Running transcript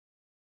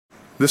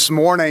This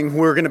morning,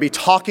 we're going to be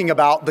talking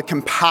about the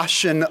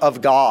compassion of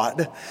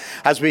God.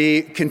 As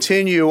we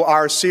continue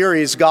our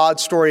series,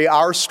 God's Story,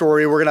 Our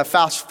Story, we're going to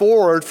fast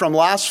forward from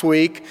last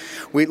week.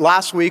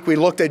 Last week, we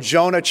looked at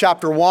Jonah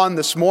chapter 1.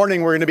 This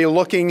morning, we're going to be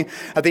looking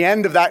at the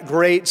end of that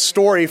great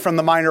story from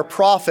the minor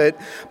prophet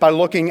by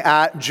looking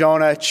at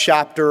Jonah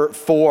chapter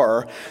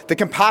 4. The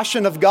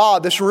compassion of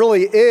God, this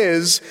really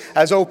is,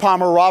 as O.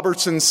 Palmer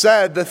Robertson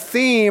said, the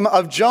theme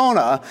of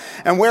Jonah.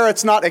 And where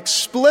it's not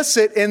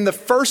explicit in the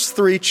first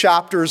three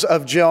chapters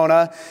of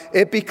Jonah,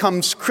 it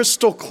becomes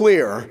crystal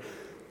clear.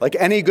 Like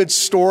any good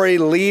story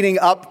leading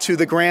up to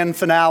the grand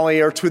finale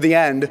or to the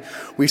end,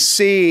 we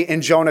see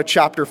in Jonah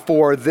chapter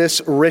 4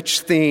 this rich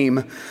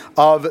theme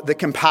of the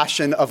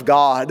compassion of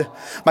God.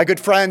 My good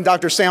friend,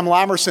 Dr. Sam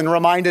Lamerson,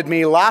 reminded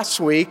me last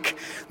week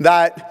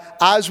that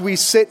as we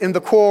sit in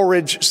the Coral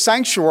Ridge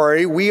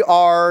Sanctuary, we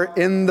are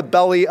in the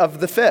belly of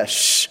the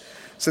fish,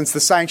 since the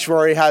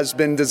sanctuary has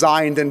been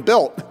designed and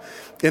built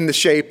in the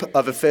shape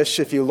of a fish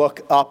if you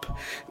look up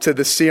to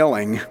the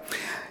ceiling.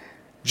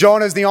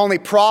 Jonah is the only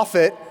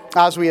prophet,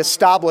 as we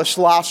established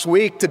last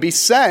week, to be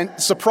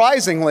sent,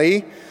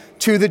 surprisingly,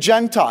 to the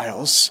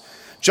Gentiles.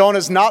 Jonah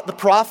is not the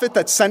prophet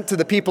that's sent to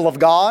the people of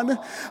God,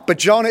 but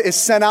Jonah is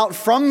sent out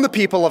from the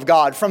people of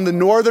God, from the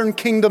northern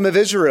kingdom of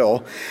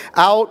Israel,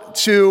 out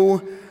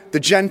to the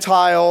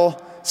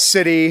Gentile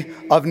city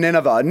of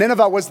Nineveh.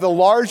 Nineveh was the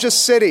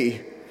largest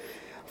city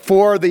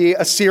for the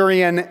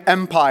Assyrian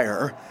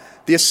Empire.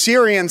 The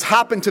Assyrians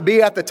happened to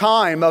be, at the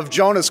time of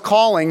Jonah's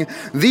calling,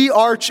 the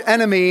arch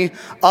enemy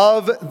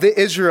of the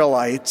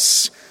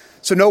Israelites.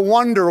 So no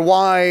wonder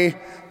why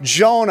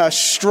Jonah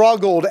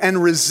struggled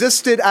and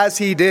resisted as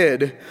he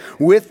did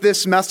with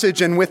this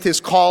message and with his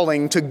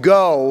calling to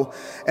go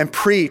and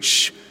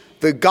preach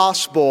the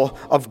gospel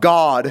of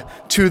God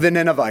to the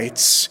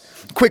Ninevites.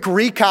 Quick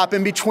recap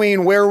in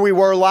between where we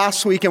were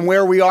last week and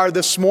where we are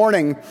this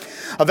morning.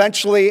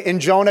 Eventually, in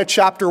Jonah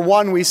chapter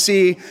 1, we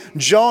see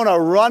Jonah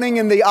running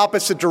in the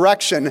opposite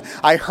direction.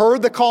 I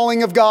heard the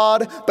calling of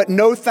God, but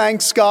no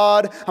thanks,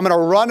 God. I'm going to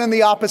run in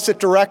the opposite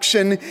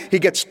direction. He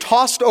gets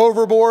tossed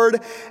overboard,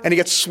 and he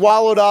gets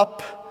swallowed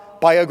up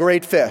by a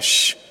great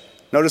fish.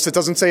 Notice it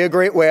doesn't say a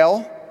great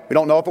whale. We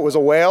don't know if it was a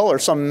whale or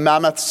some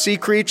mammoth sea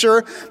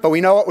creature, but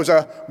we know it was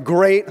a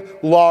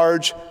great,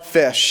 large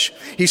fish.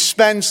 He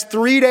spends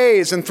 3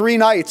 days and 3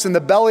 nights in the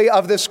belly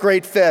of this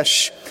great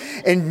fish.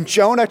 In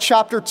Jonah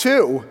chapter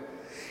 2,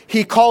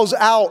 he calls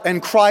out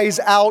and cries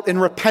out in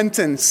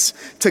repentance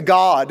to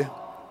God.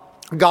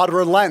 God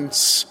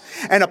relents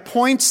and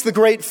appoints the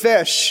great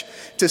fish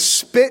to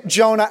spit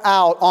Jonah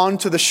out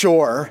onto the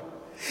shore.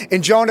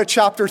 In Jonah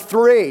chapter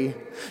 3,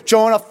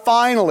 Jonah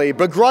finally,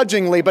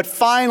 begrudgingly, but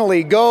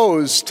finally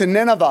goes to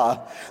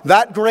Nineveh,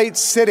 that great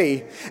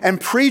city,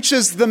 and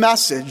preaches the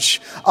message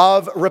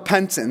of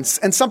repentance.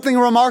 And something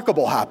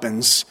remarkable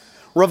happens.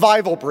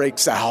 Revival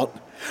breaks out.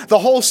 The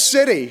whole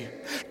city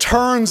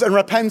turns and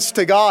repents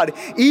to God.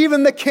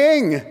 Even the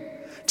king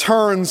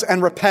turns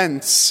and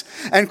repents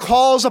and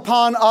calls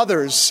upon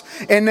others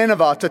in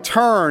Nineveh to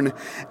turn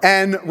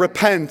and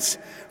repent.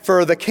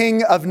 For the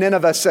king of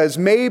Nineveh says,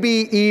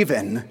 maybe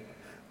even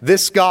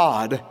this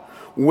God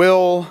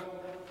will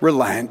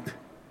relent.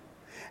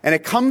 And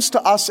it comes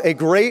to us a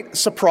great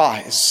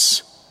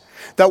surprise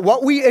that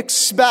what we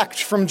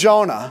expect from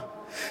Jonah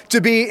to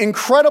be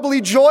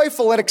incredibly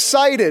joyful and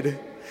excited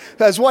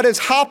as what has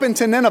happened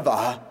to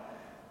Nineveh,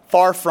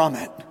 far from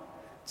it. It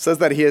says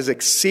that he is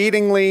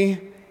exceedingly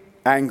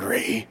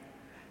angry.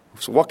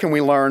 So what can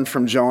we learn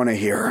from Jonah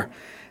here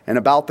and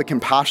about the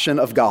compassion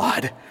of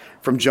God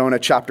from Jonah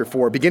chapter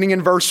 4, beginning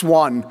in verse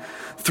 1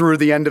 through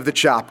the end of the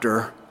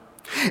chapter?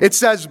 It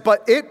says,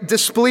 but it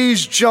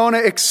displeased Jonah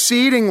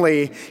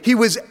exceedingly. He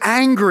was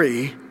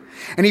angry,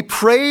 and he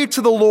prayed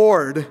to the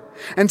Lord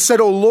and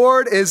said, O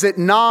Lord, is it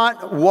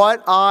not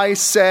what I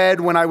said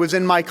when I was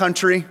in my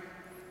country?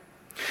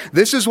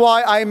 This is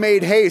why I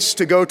made haste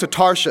to go to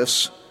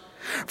Tarshish,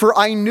 for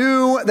I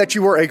knew that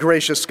you were a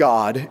gracious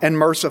God and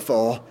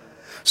merciful,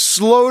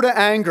 slow to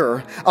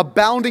anger,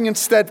 abounding in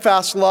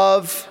steadfast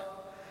love,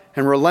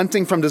 and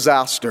relenting from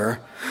disaster.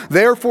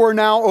 Therefore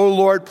now, O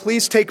Lord,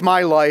 please take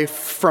my life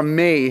from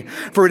me,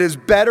 for it is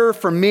better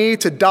for me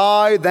to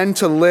die than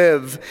to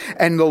live.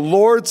 And the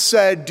Lord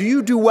said, do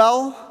you do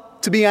well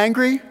to be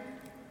angry?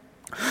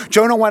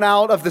 Jonah went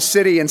out of the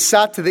city and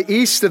sat to the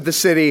east of the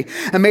city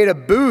and made a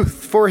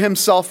booth for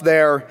himself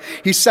there.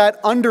 He sat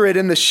under it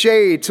in the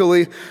shade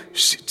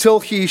till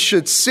he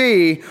should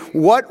see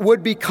what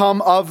would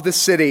become of the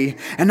city.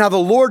 And now the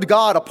Lord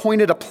God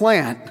appointed a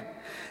plant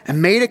and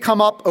made it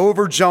come up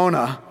over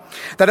Jonah,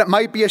 that it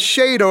might be a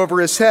shade over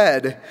his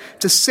head,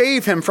 to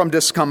save him from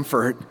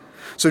discomfort.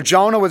 So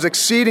Jonah was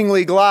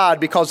exceedingly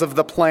glad because of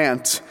the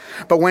plant.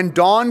 But when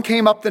dawn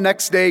came up the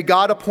next day,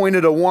 God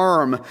appointed a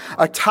worm,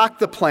 attacked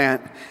the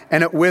plant,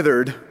 and it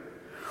withered.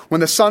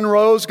 When the sun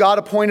rose, God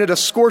appointed a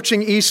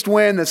scorching east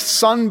wind. The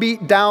sun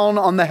beat down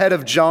on the head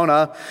of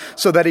Jonah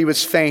so that he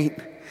was faint.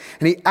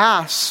 And he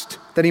asked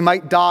that he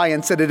might die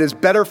and said, "It is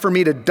better for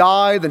me to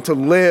die than to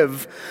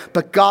live."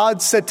 But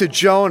God said to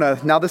Jonah,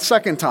 now the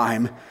second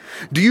time,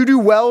 "Do you do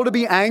well to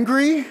be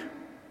angry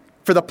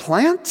for the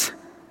plant?"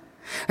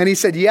 And he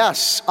said,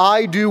 "Yes,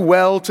 I do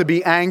well to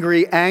be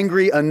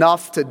angry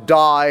enough to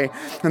die."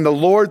 And the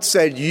Lord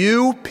said,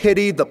 "You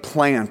pity the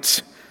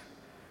plant,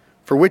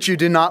 for which you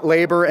did not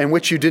labor and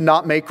which you did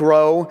not make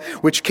grow,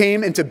 which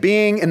came into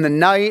being in the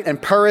night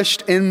and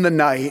perished in the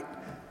night.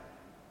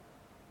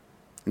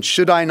 And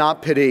should I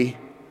not pity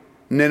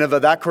Nineveh,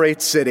 that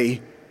great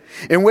city,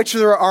 in which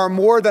there are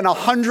more than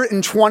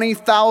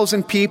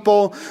 120,000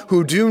 people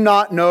who do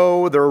not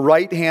know their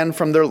right hand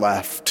from their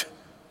left,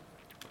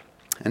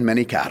 and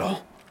many cattle,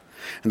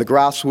 and the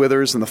grass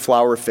withers and the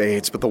flower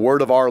fades, but the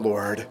word of our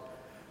Lord,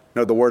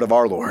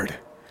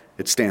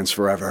 it stands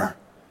forever."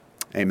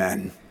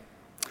 Amen.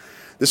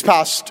 This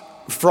past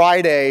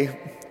Friday,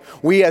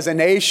 we as a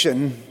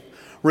nation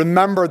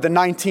remembered the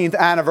 19th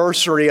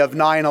anniversary of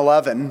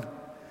 9/11.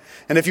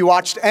 And if you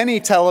watched any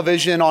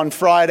television on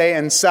Friday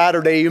and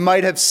Saturday, you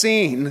might have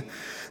seen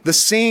the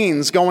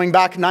scenes going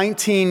back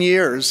 19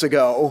 years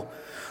ago.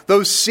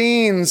 Those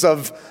scenes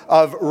of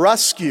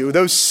rescue,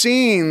 those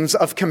scenes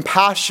of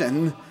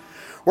compassion,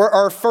 where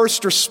our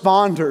first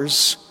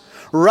responders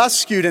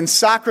rescued and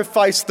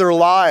sacrificed their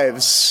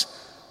lives,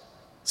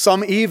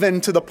 some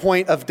even to the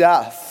point of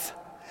death.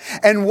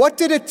 And what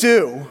did it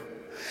do?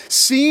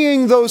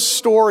 Seeing those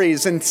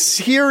stories and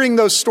hearing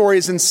those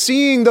stories and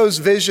seeing those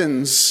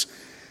visions,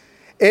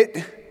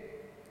 it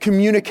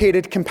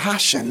communicated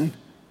compassion.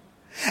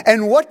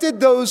 And what did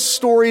those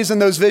stories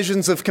and those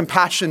visions of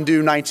compassion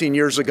do 19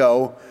 years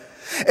ago?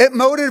 It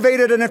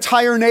motivated an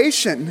entire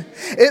nation.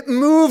 It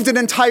moved an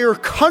entire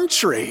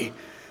country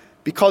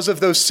because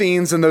of those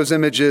scenes and those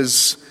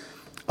images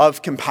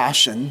of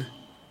compassion.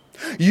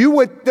 You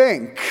would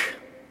think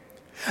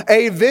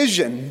a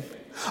vision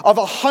of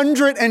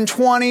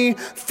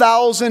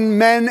 120,000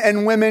 men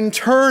and women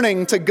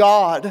turning to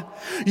God.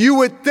 You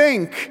would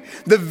think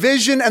the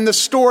vision and the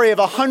story of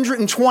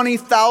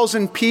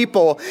 120,000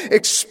 people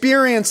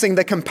experiencing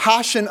the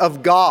compassion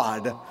of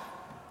God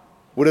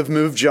would have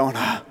moved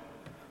Jonah.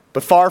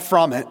 But far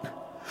from it.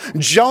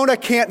 Jonah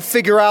can't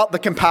figure out the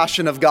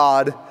compassion of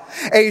God.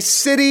 A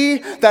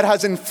city that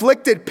has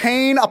inflicted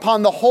pain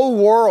upon the whole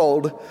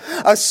world.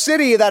 A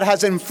city that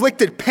has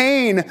inflicted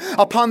pain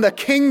upon the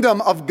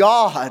kingdom of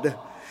God.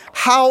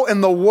 How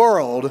in the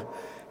world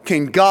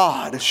can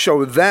God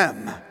show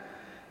them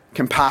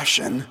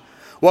compassion?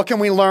 What can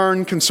we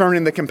learn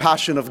concerning the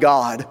compassion of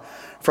God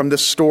from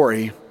this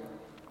story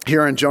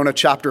here in Jonah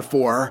chapter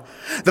 4?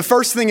 The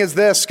first thing is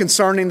this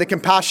concerning the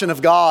compassion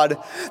of God.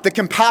 The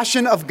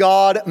compassion of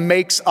God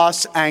makes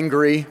us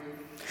angry.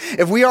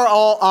 If we are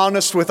all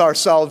honest with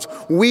ourselves,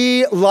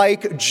 we,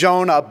 like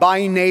Jonah,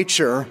 by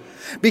nature,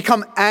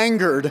 become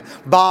angered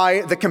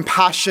by the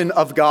compassion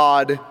of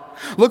God.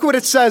 Look what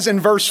it says in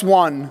verse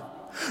 1.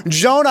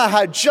 Jonah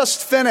had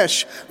just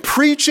finished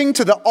preaching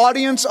to the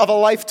audience of a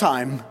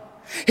lifetime,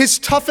 his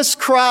toughest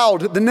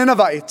crowd, the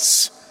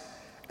Ninevites,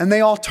 and they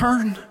all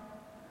turn.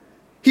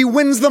 He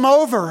wins them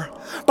over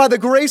by the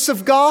grace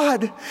of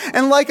God.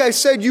 And like I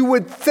said, you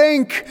would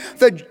think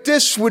that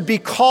this would be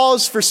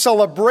cause for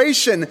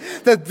celebration,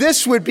 that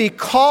this would be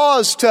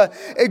cause to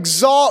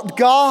exalt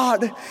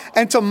God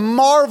and to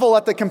marvel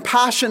at the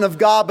compassion of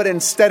God, but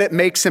instead it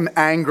makes him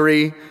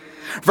angry.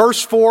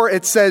 Verse 4,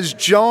 it says,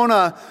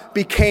 Jonah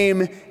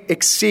became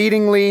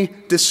exceedingly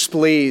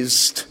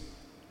displeased.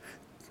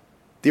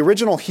 The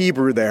original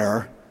Hebrew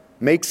there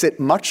makes it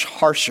much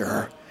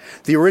harsher.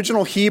 The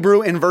original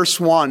Hebrew in verse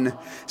 1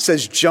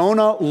 says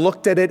Jonah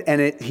looked at it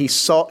and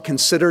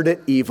considered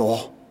it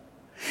evil.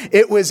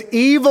 It was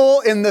evil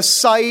in the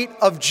sight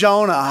of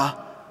Jonah.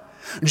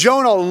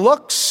 Jonah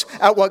looks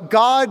at what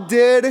God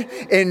did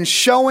in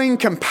showing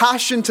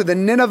compassion to the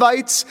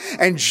Ninevites,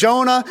 and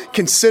Jonah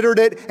considered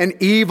it an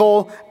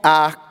evil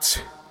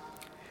act.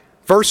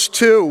 Verse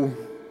 2,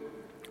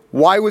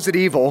 why was it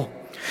evil?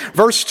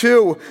 Verse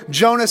 2,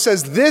 Jonah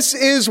says, "This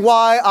is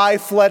why I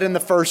fled in the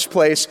first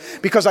place,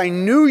 because I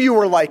knew you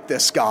were like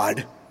this,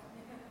 God.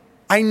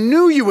 I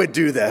knew you would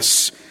do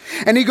this."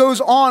 And he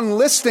goes on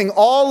listing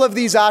all of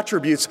these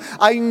attributes.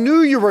 I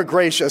knew you were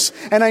gracious,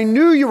 and I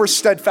knew you were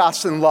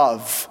steadfast in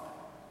love.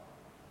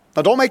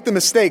 Now don't make the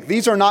mistake,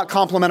 these are not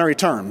complimentary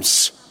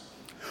terms.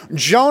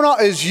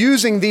 Jonah is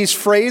using these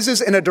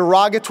phrases in a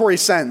derogatory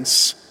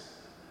sense.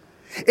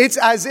 It's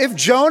as if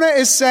Jonah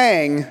is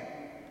saying,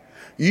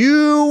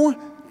 you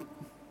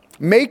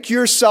make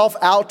yourself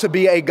out to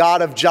be a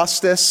God of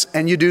justice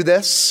and you do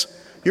this.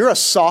 You're a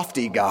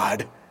softy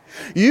God.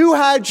 You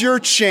had your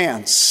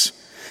chance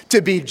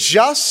to be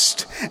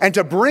just and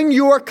to bring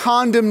your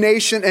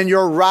condemnation and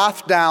your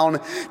wrath down,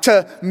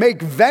 to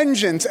make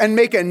vengeance and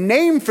make a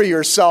name for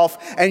yourself,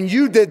 and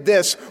you did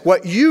this.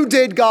 What you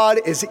did, God,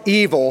 is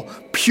evil,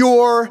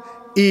 pure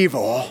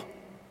evil.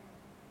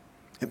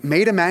 It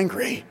made him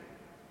angry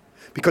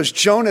because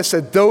Jonah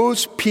said,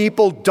 those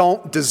people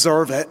don't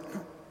deserve it.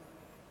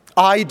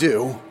 I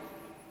do.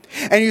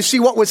 And you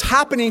see what was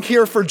happening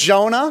here for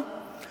Jonah?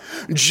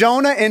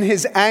 Jonah in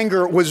his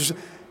anger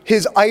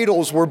his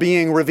idols were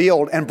being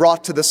revealed and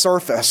brought to the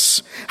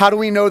surface. How do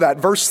we know that?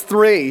 Verse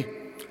 3,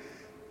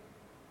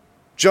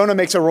 Jonah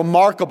makes a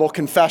remarkable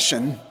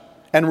confession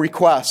and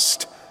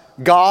request.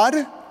 God,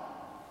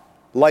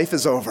 life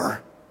is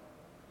over.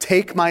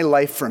 Take my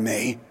life from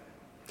me.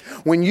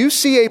 When you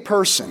see a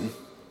person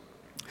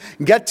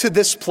get to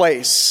this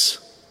place,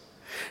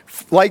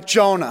 like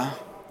Jonah,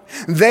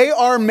 they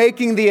are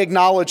making the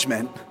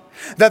acknowledgement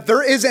that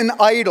there is an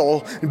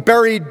idol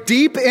buried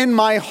deep in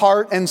my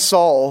heart and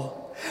soul,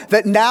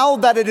 that now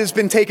that it has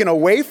been taken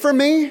away from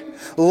me,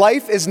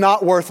 life is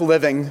not worth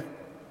living.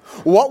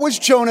 What was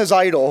Jonah's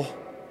idol?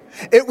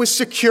 It was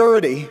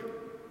security.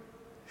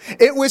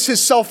 It was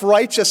his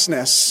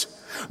self-righteousness.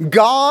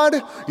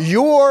 God,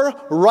 your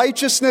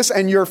righteousness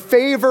and your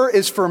favor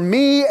is for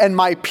me and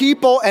my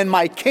people and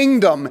my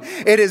kingdom.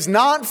 It is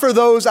not for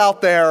those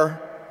out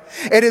there.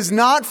 It is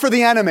not for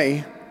the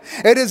enemy.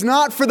 It is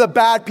not for the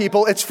bad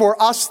people. It's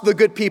for us, the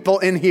good people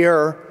in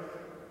here.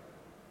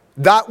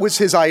 That was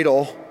his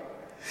idol.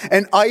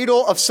 An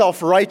idol of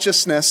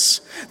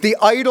self-righteousness, the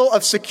idol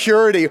of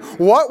security.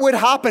 What would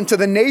happen to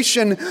the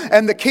nation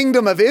and the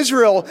kingdom of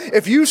Israel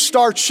if you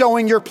start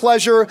showing your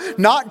pleasure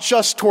not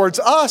just towards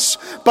us,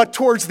 but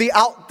towards the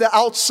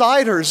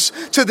outsiders,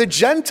 to the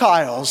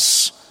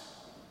Gentiles?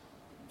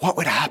 What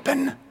would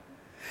happen?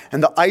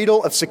 And the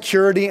idol of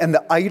security and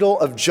the idol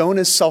of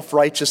Jonah's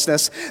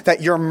self-righteousness,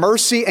 that your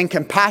mercy and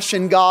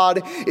compassion,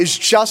 God, is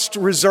just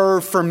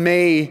reserved for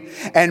me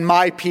and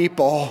my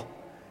people.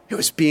 It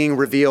was being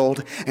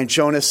revealed, and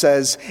Jonah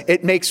says,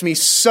 it makes me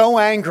so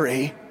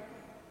angry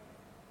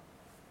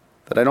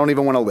that I don't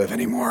even want to live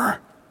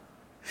anymore.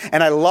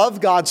 And I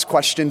love God's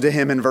question to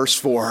him in verse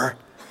 4.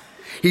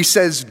 He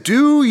says,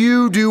 do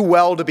you do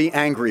well to be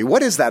angry?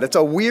 What is that? It's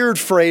a weird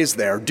phrase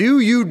there. Do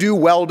you do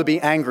well to be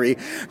angry?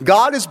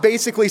 God is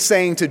basically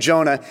saying to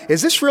Jonah,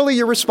 is this really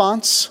your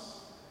response?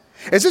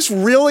 Is this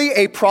really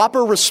a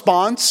proper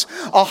response?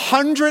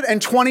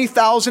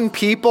 120,000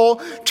 people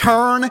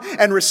turn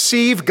and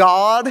receive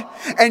God,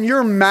 and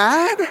you're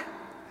mad?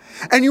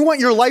 And you want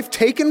your life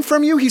taken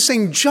from you? He's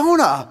saying,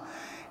 Jonah,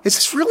 is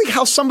this really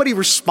how somebody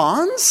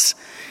responds?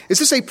 Is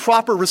this a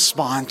proper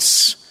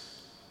response?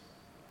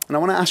 And I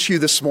want to ask you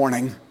this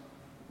morning,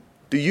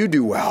 do you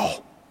do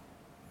well?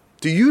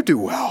 Do you do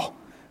well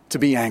to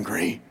be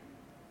angry?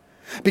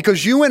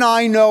 Because you and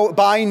I know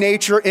by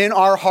nature in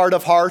our heart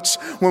of hearts,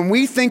 when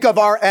we think of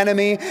our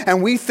enemy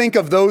and we think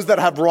of those that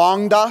have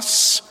wronged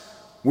us,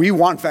 we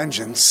want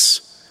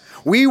vengeance.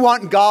 We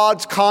want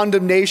God's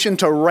condemnation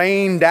to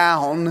rain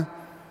down.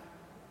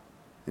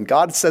 And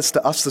God says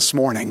to us this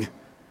morning,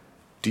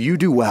 do you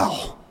do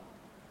well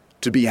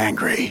to be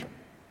angry?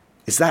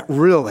 Is that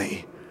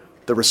really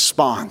the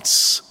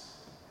response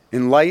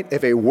in light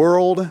of a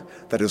world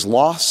that is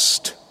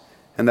lost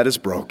and that is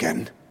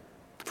broken?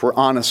 If we're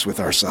honest with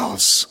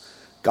ourselves,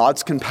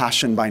 God's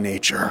compassion by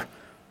nature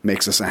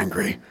makes us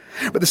angry.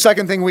 But the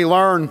second thing we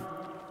learn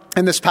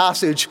in this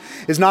passage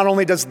is not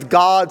only does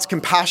God's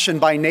compassion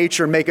by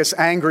nature make us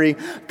angry,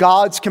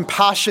 God's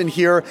compassion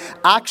here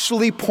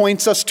actually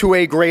points us to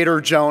a greater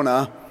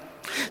Jonah.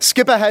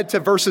 Skip ahead to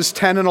verses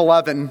 10 and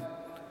 11.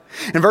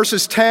 In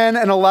verses 10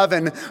 and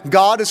 11,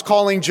 God is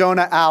calling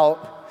Jonah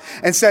out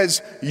and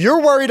says,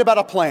 you're worried about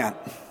a plant.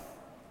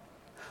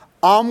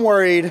 I'm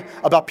worried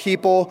about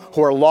people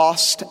who are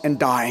lost and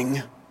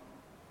dying.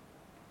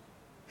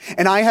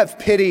 And I have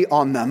pity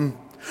on them.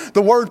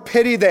 The word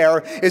pity there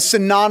is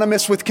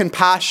synonymous with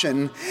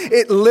compassion.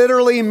 It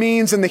literally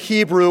means in the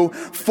Hebrew,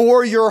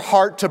 for your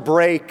heart to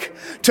break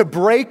to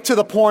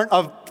the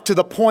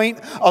point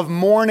of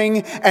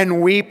mourning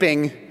and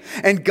weeping.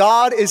 And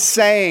God is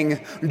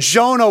saying,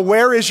 Jonah,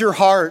 where is your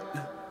heart?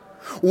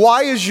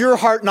 Why is your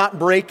heart not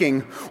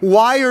breaking?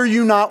 Why are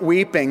you not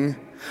weeping?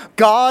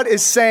 God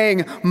is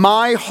saying,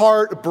 my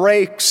heart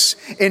breaks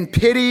in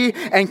pity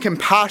and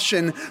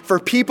compassion for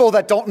people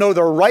that don't know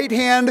their right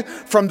hand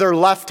from their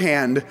left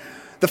hand.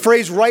 The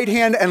phrase right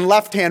hand and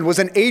left hand was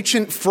an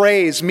ancient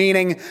phrase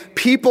meaning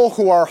people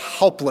who are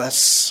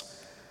helpless.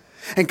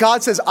 And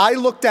God says, I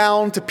look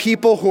down to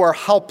people who are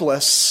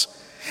helpless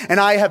and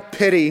I have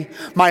pity.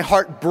 My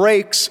heart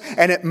breaks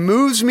and it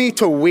moves me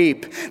to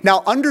weep.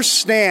 Now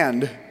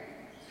understand,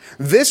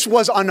 this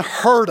was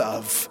unheard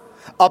of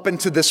up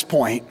until this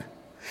point.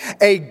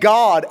 A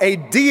God, a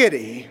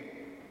deity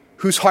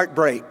whose heart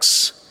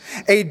breaks.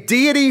 A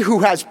deity who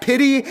has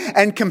pity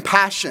and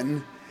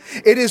compassion.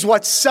 It is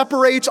what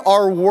separates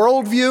our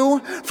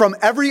worldview from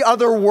every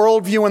other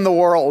worldview in the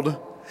world.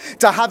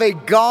 To have a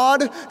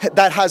God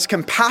that has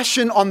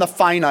compassion on the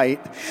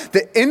finite,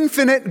 the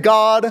infinite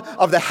God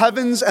of the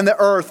heavens and the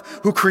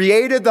earth, who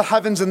created the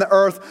heavens and the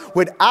earth,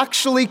 would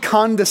actually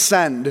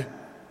condescend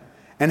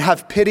and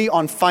have pity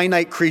on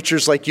finite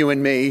creatures like you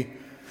and me.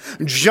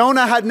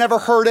 Jonah had never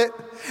heard it,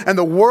 and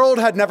the world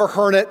had never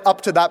heard it up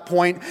to that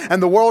point,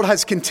 and the world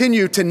has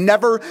continued to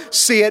never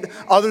see it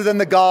other than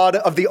the God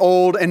of the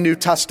Old and New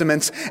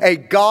Testaments, a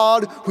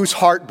God whose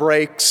heart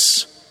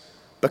breaks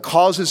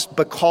because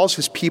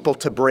his people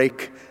to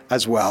break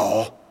as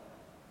well.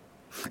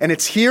 And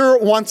it's here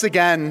once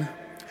again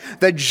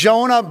that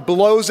Jonah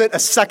blows it a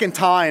second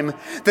time,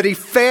 that he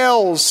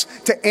fails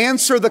to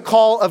answer the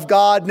call of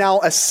God now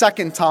a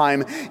second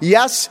time.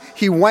 Yes,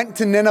 he went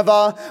to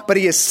Nineveh, but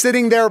he is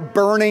sitting there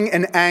burning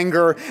in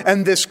anger.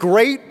 And this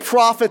great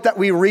prophet that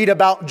we read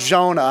about,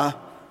 Jonah,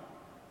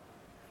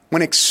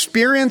 when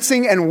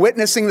experiencing and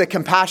witnessing the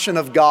compassion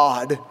of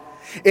God,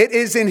 it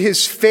is in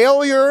his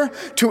failure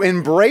to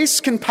embrace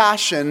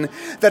compassion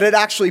that it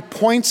actually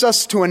points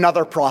us to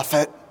another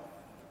prophet.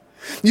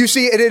 You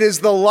see, it is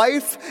the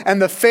life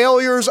and the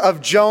failures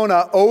of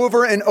Jonah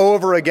over and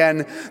over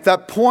again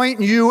that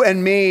point you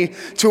and me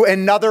to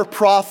another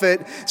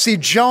prophet. See,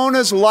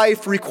 Jonah's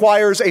life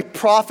requires a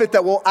prophet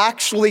that will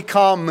actually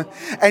come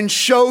and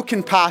show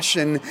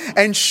compassion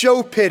and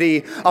show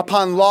pity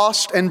upon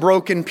lost and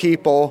broken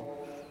people.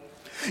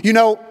 You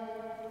know,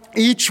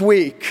 each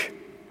week,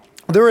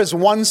 there is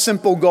one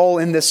simple goal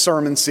in this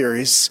sermon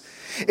series.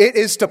 It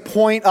is to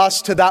point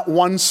us to that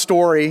one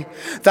story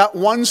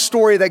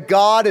that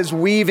God is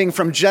weaving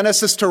from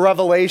Genesis to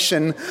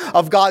Revelation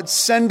of God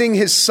sending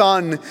his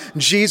son,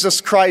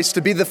 Jesus Christ,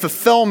 to be the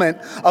fulfillment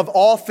of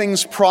all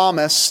things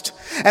promised.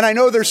 And I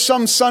know there's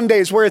some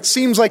Sundays where it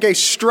seems like a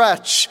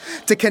stretch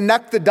to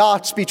connect the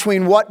dots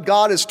between what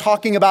God is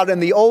talking about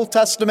in the Old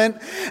Testament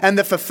and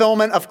the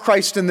fulfillment of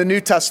Christ in the New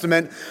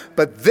Testament.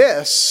 But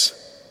this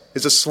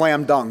is a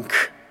slam dunk.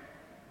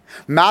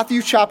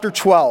 Matthew chapter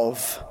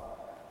 12,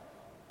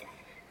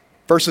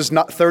 verses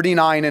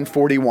 39 and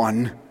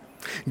 41.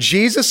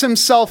 Jesus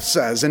himself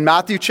says in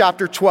Matthew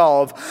chapter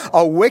 12,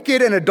 "A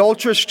wicked and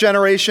adulterous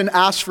generation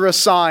asks for a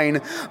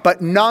sign,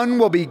 but none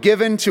will be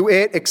given to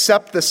it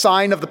except the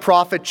sign of the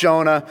prophet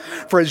Jonah.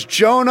 For as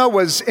Jonah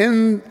was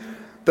in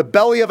the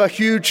belly of a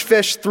huge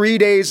fish 3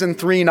 days and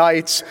 3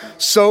 nights,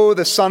 so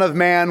the Son of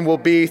Man will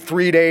be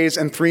 3 days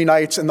and 3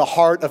 nights in the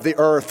heart of the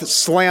earth."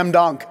 Slam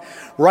dunk.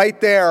 Right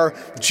there,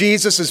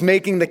 Jesus is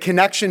making the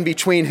connection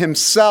between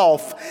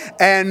himself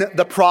and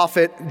the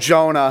prophet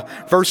Jonah.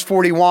 Verse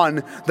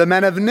 41, the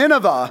men of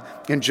Nineveh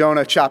in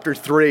Jonah chapter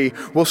 3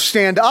 will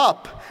stand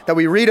up, that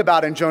we read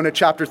about in Jonah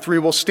chapter 3,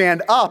 will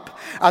stand up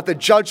at the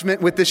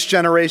judgment with this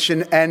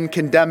generation and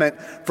condemn it,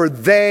 for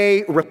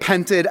they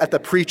repented at the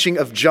preaching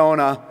of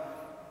Jonah.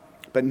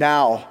 But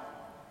now,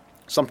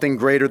 something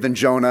greater than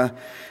Jonah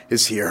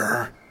is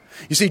here.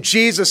 You see,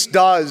 Jesus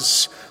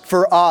does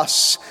for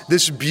us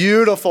this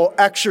beautiful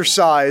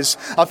exercise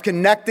of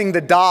connecting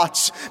the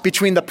dots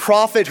between the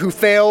prophet who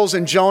fails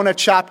in Jonah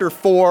chapter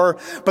 4,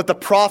 but the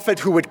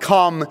prophet who would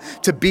come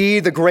to be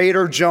the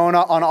greater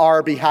Jonah on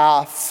our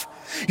behalf.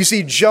 You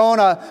see,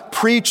 Jonah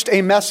preached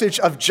a message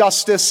of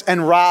justice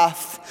and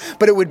wrath,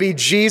 but it would be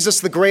Jesus,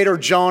 the greater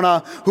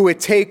Jonah, who would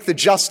take the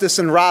justice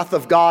and wrath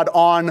of God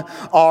on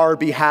our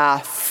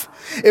behalf.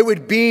 It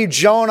would be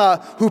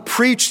Jonah who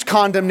preached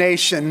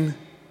condemnation,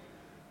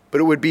 but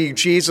it would be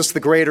Jesus, the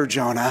greater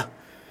Jonah,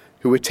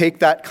 who would take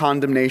that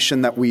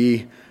condemnation that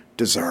we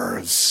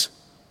deserve.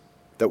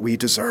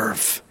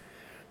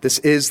 This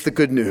is the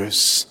good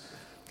news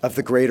of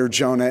the greater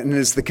Jonah, and it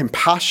is the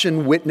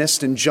compassion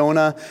witnessed in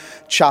Jonah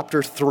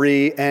chapter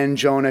 3 and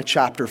Jonah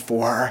chapter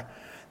 4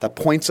 that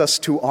points us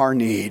to our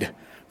need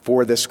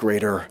for this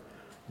greater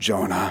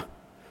Jonah.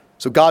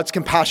 So God's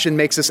compassion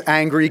makes us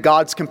angry.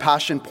 God's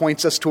compassion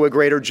points us to a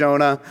greater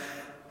Jonah.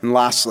 And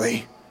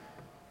lastly,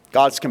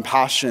 God's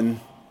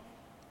compassion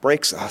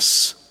breaks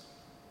us.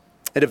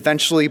 It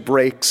eventually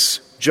breaks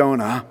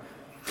Jonah.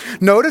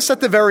 Notice at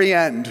the very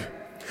end,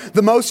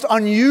 the most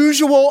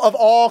unusual of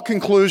all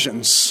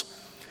conclusions,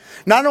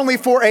 not only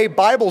for a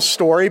Bible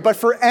story, but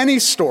for any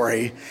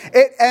story.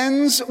 It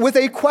ends with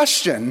a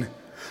question.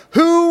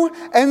 Who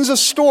ends a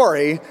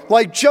story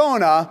like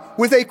Jonah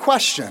with a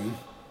question?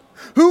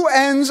 Who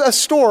ends a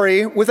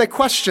story with a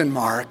question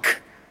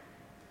mark?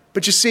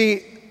 But you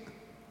see,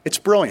 it's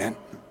brilliant.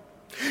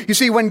 You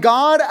see, when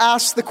God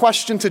asked the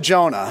question to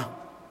Jonah,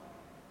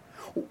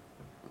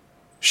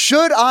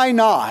 should I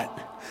not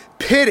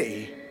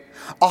pity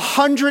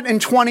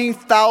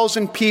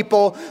 120,000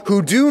 people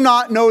who do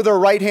not know their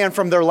right hand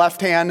from their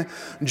left hand?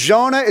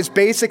 Jonah is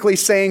basically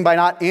saying, by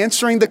not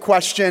answering the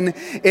question,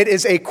 it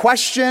is a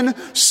question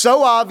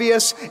so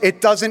obvious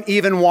it doesn't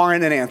even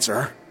warrant an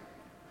answer.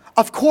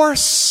 Of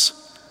course.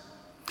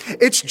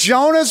 It's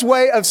Jonah's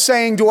way of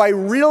saying, do I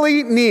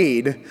really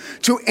need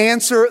to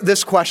answer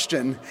this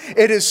question?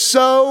 It is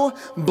so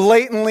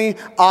blatantly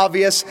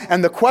obvious,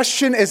 and the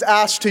question is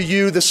asked to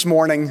you this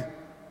morning,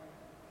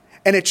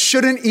 and it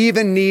shouldn't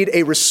even need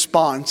a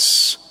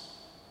response.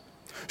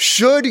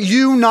 Should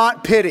you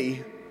not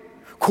pity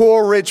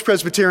Coral Ridge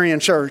Presbyterian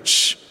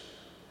Church?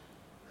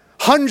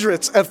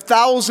 Hundreds of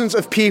thousands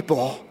of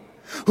people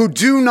who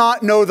do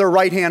not know their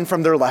right hand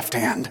from their left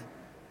hand.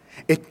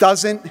 It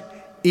doesn't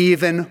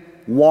even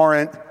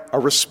warrant a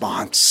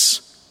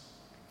response.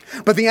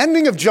 But the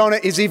ending of Jonah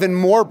is even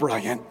more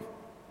brilliant,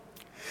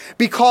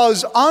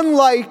 because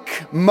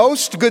unlike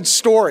most good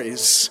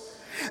stories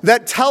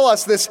that tell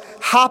us this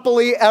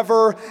happily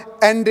ever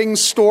ending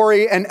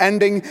story and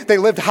ending, they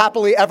lived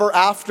happily ever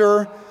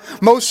after,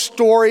 most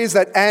stories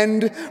that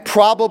end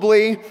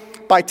probably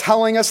by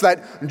telling us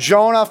that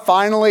Jonah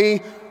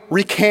finally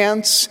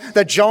recants,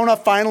 that Jonah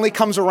finally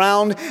comes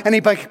around and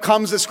he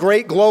becomes this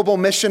great global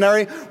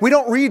missionary. We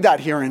don't read that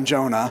here in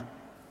Jonah.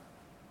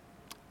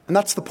 And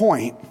that's the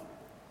point.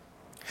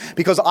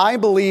 Because I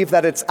believe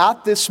that it's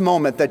at this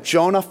moment that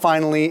Jonah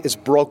finally is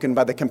broken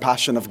by the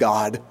compassion of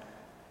God.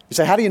 You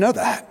say, how do you know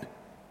that?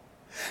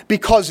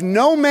 Because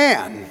no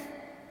man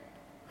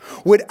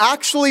would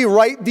actually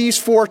write these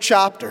 4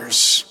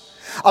 chapters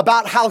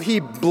about how he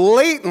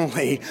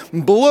blatantly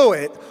blew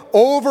it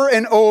over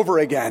and over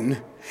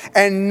again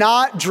and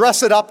not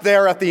dress it up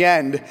there at the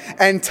end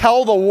and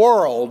tell the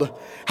world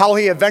how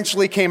he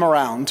eventually came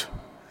around,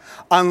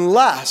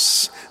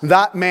 unless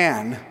that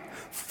man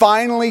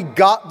finally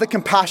got the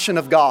compassion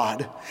of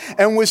God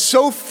and was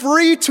so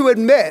free to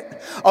admit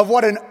of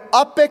what an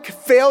epic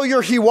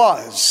failure he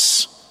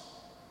was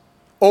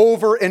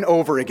over and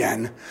over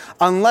again,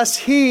 unless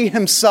he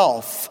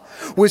himself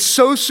was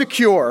so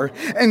secure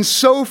and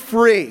so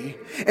free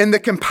in the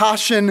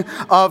compassion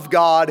of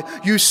God.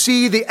 You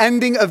see, the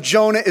ending of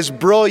Jonah is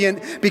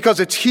brilliant because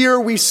it's here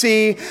we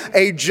see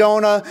a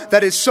Jonah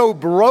that is so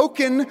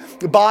broken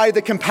by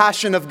the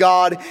compassion of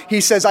God. He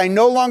says, I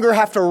no longer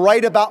have to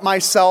write about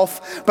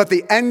myself, but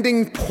the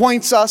ending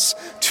points us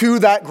to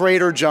that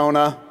greater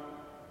Jonah.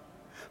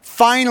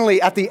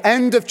 Finally, at the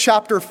end of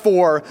chapter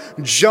 4,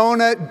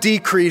 Jonah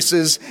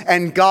decreases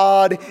and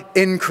God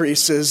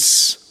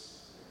increases.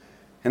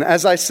 And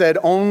as I said,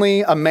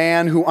 only a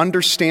man who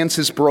understands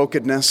his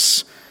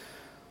brokenness,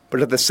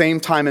 but at the same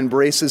time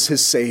embraces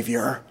his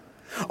Savior.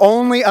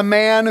 Only a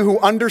man who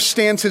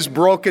understands his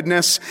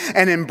brokenness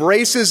and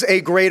embraces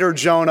a greater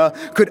Jonah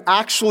could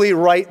actually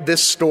write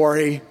this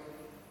story.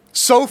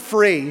 So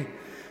free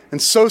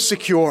and so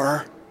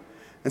secure,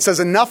 and says,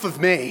 enough of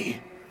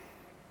me.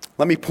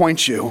 Let me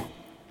point you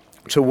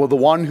to the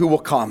one who will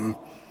come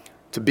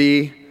to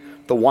be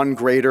the one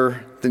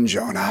greater than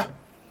Jonah.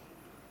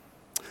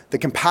 The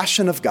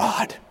compassion of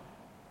God,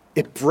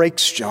 it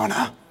breaks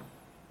Jonah,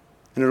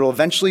 and it'll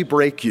eventually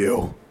break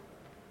you.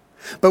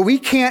 But we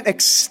can't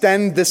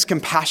extend this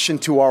compassion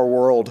to our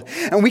world,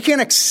 and we can't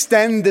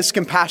extend this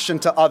compassion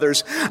to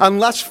others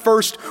unless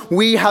first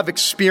we have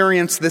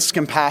experienced this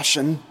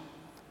compassion.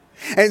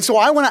 And so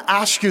I want to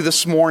ask you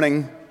this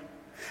morning,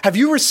 have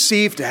you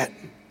received it?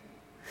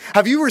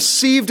 Have you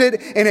received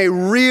it in a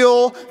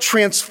real,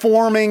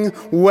 transforming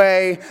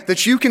way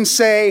that you can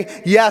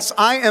say, yes,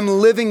 I am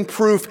living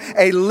proof,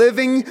 a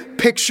living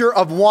picture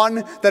of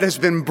one that has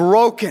been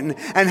broken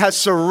and has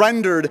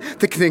surrendered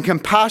to the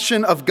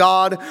compassion of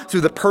God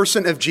through the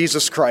person of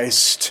Jesus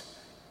Christ?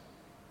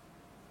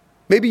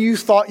 Maybe you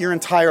thought your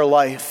entire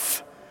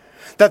life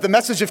that the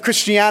message of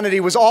Christianity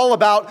was all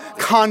about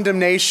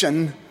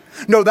condemnation.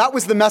 No, that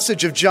was the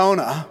message of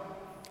Jonah.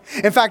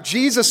 In fact,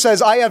 Jesus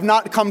says, I have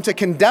not come to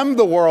condemn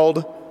the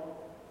world,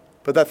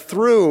 but that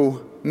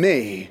through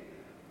me,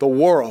 the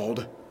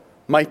world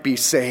might be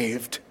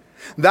saved.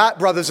 That,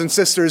 brothers and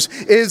sisters,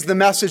 is the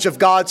message of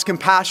God's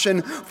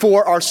compassion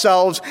for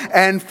ourselves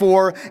and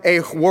for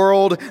a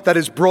world that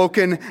is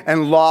broken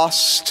and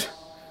lost.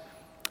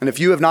 And if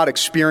you have not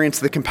experienced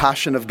the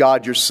compassion of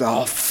God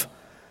yourself,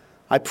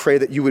 I pray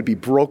that you would be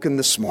broken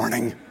this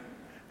morning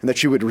and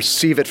that you would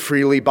receive it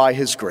freely by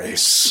His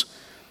grace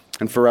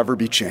and forever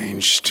be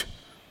changed.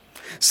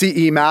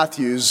 C.E.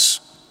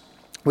 Matthews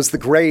was the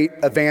great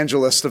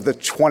evangelist of the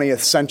 20th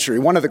century,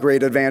 one of the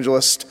great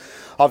evangelists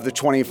of the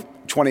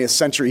 20th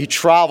century. He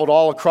traveled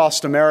all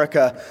across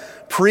America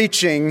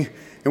preaching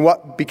in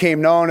what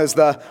became known as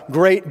the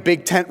Great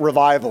Big Tent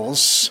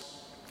Revivals.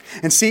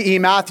 And C.E.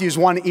 Matthews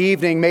one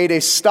evening made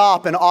a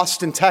stop in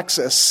Austin,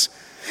 Texas.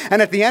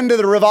 And at the end of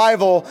the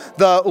revival,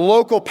 the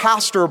local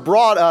pastor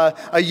brought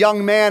a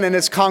young man in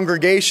his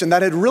congregation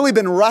that had really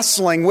been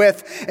wrestling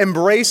with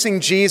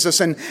embracing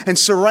Jesus and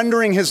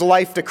surrendering his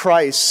life to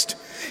Christ.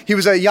 He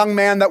was a young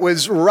man that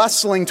was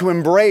wrestling to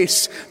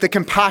embrace the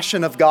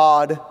compassion of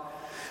God.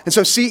 And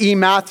so C.E.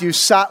 Matthews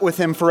sat with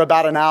him for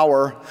about an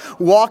hour,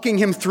 walking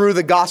him through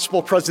the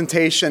gospel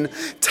presentation,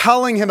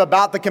 telling him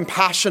about the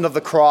compassion of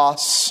the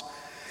cross.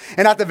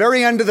 And at the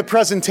very end of the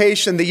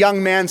presentation, the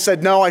young man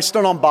said, "No, I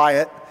still don't buy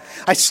it.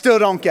 I still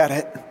don't get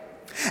it."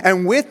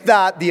 And with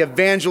that, the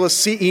evangelist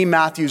C.E.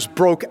 Matthews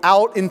broke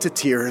out into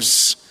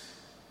tears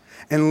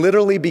and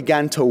literally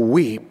began to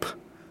weep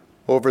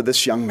over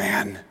this young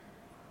man.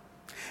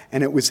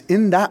 And it was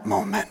in that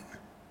moment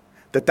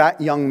that that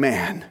young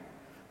man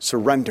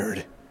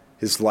surrendered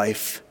his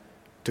life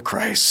to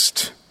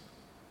Christ.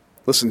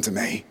 Listen to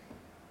me.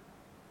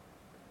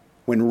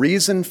 When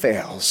reason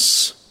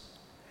fails,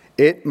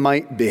 it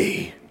might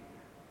be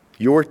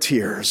your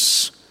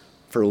tears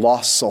for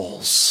lost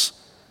souls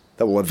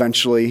that will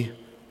eventually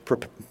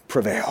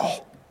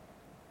prevail.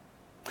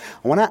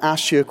 I want to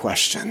ask you a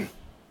question.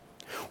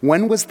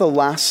 When was the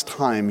last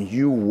time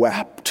you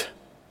wept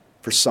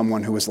for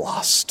someone who was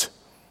lost?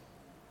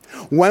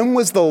 When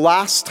was the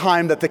last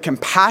time that the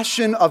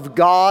compassion of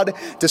God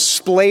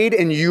displayed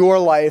in your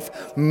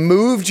life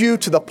moved you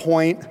to the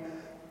point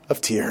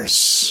of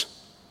tears?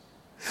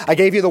 I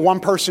gave you the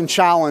one-person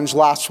challenge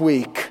last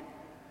week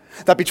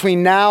that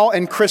between now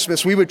and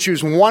Christmas, we would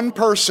choose one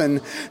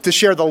person to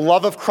share the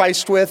love of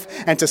Christ with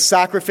and to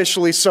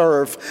sacrificially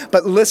serve.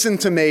 But listen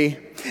to me,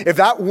 if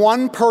that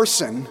one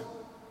person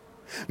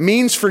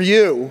means for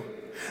you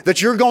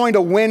that you're going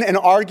to win an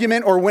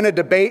argument or win a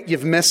debate,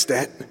 you've missed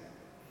it.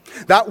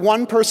 That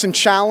one person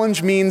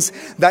challenge means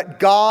that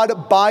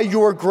God, by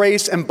your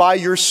grace and by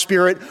your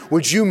Spirit,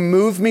 would you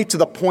move me to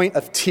the point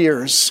of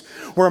tears,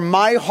 where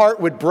my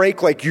heart would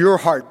break like your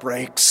heart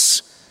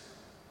breaks.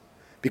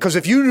 Because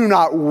if you do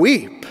not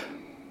weep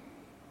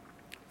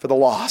for the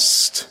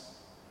lost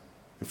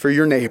and for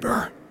your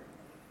neighbor,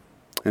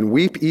 and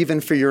weep even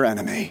for your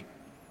enemy,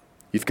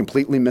 you've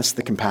completely missed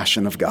the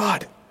compassion of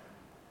God.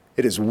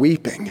 It is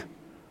weeping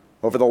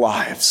over the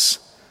lives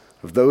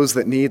of those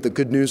that need the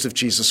good news of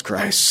Jesus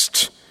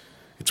Christ.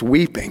 It's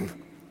weeping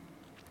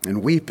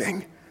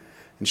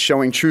and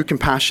showing true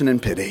compassion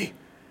and pity.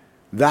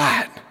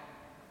 That,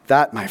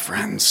 my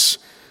friends,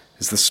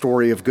 is the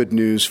story of good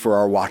news for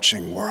our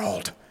watching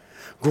world.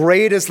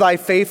 Great is thy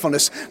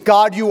faithfulness.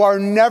 God, you are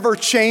never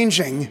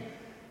changing,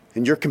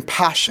 and your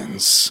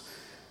compassions,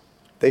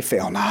 they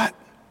fail not.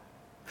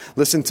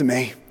 Listen to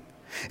me.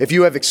 If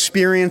you have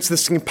experienced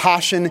this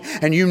compassion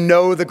and you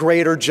know the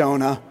greater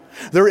Jonah,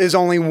 there is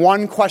only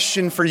one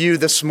question for you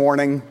this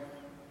morning,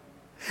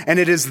 and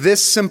it is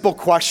this simple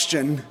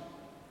question.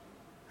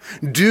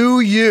 Do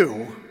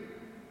you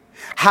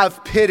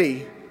have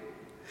pity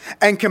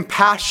and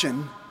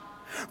compassion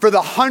for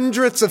the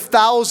hundreds of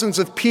thousands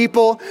of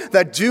people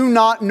that do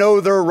not know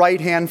their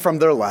right hand from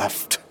their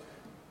left?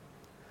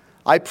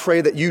 I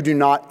pray that you do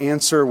not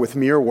answer with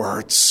mere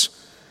words,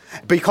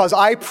 because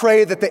I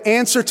pray that the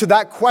answer to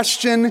that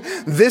question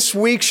this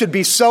week should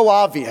be so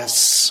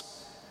obvious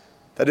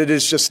that it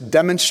is just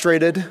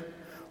demonstrated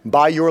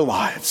by your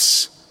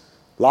lives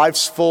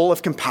full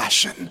of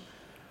compassion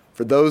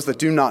for those that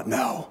do not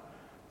know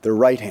their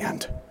right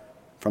hand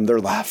from their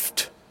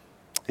left.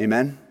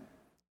 Amen.